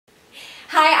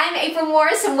Hi, I'm April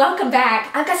Morris and welcome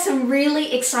back. I've got some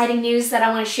really exciting news that I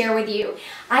want to share with you.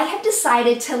 I have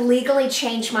decided to legally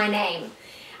change my name.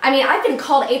 I mean, I've been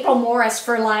called April Morris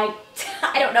for like,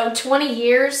 I don't know, 20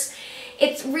 years.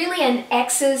 It's really an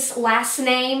ex's last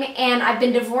name and I've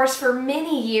been divorced for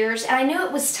many years and I knew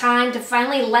it was time to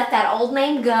finally let that old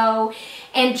name go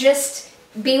and just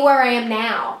be where I am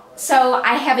now. So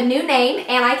I have a new name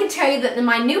and I can tell you that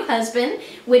my new husband,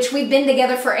 which we've been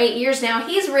together for 8 years now,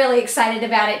 he's really excited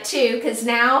about it too because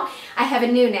now I have a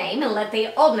new name and let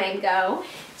the old name go.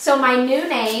 So my new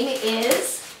name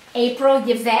is April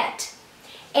Yvette.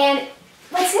 And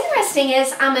what's interesting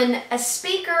is I'm a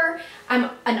speaker, I'm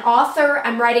an author,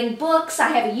 I'm writing books, I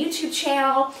have a YouTube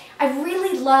channel. I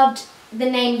really loved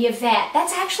the name Yvette.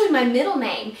 That's actually my middle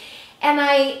name. And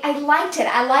I liked it.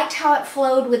 I liked how it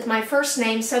flowed with my first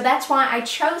name, so that's why I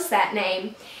chose that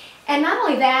name. And not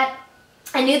only that,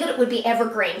 I knew that it would be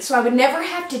evergreen, so I would never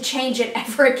have to change it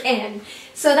ever again.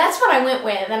 So that's what I went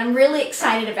with, and I'm really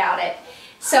excited about it.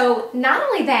 So not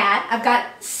only that, I've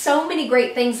got so many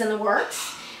great things in the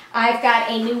works. I've got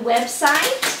a new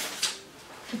website,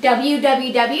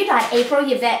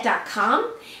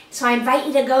 www.aprilyvette.com. So I invite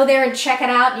you to go there and check it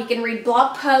out. You can read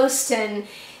blog posts and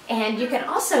you can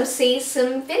also see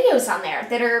some videos on there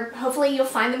that are, hopefully you'll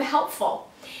find them helpful.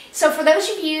 So for those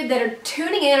of you that are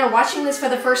tuning in or watching this for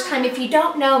the first time, if you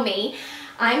don't know me,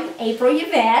 I'm April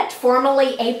Yvette,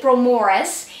 formerly April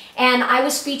Morris, and I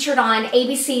was featured on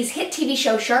ABC's hit TV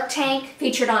show Shark Tank,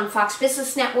 featured on Fox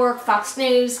Business Network, Fox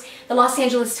News, the Los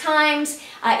Angeles Times,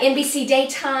 NBC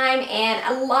Daytime, and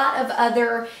a lot of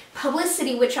other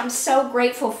publicity, which I'm so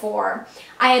grateful for.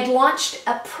 I had launched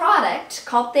a product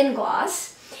called Thin Gloss,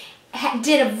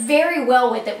 did very well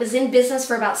with it, was in business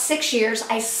for about 6 years.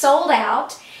 I sold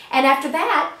out, and after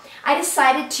that, I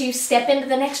decided to step into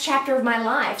the next chapter of my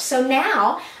life. So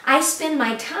now I spend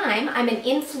my time, I'm an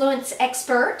influence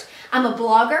expert, I'm a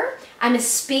blogger, I'm a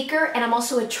speaker, and I'm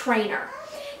also a trainer.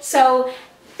 So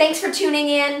thanks for tuning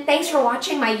in. Thanks for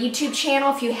watching my YouTube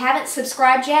channel. If you haven't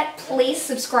subscribed yet, please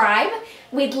subscribe.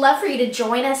 We'd love for you to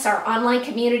join us, our online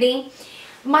community.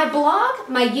 My blog,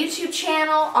 my YouTube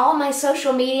channel, all my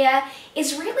social media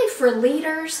is really for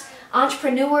leaders,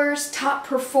 entrepreneurs, top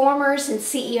performers, and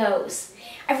CEOs.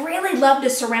 I really love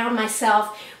to surround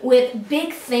myself with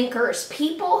big thinkers,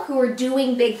 people who are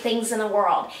doing big things in the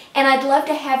world. And I'd love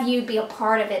to have you be a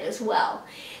part of it as well.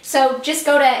 So just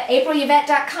go to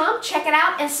aprilyvette.com, check it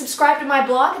out, and subscribe to my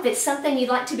blog if it's something you'd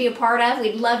like to be a part of.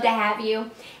 We'd love to have you,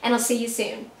 and I'll see you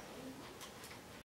soon.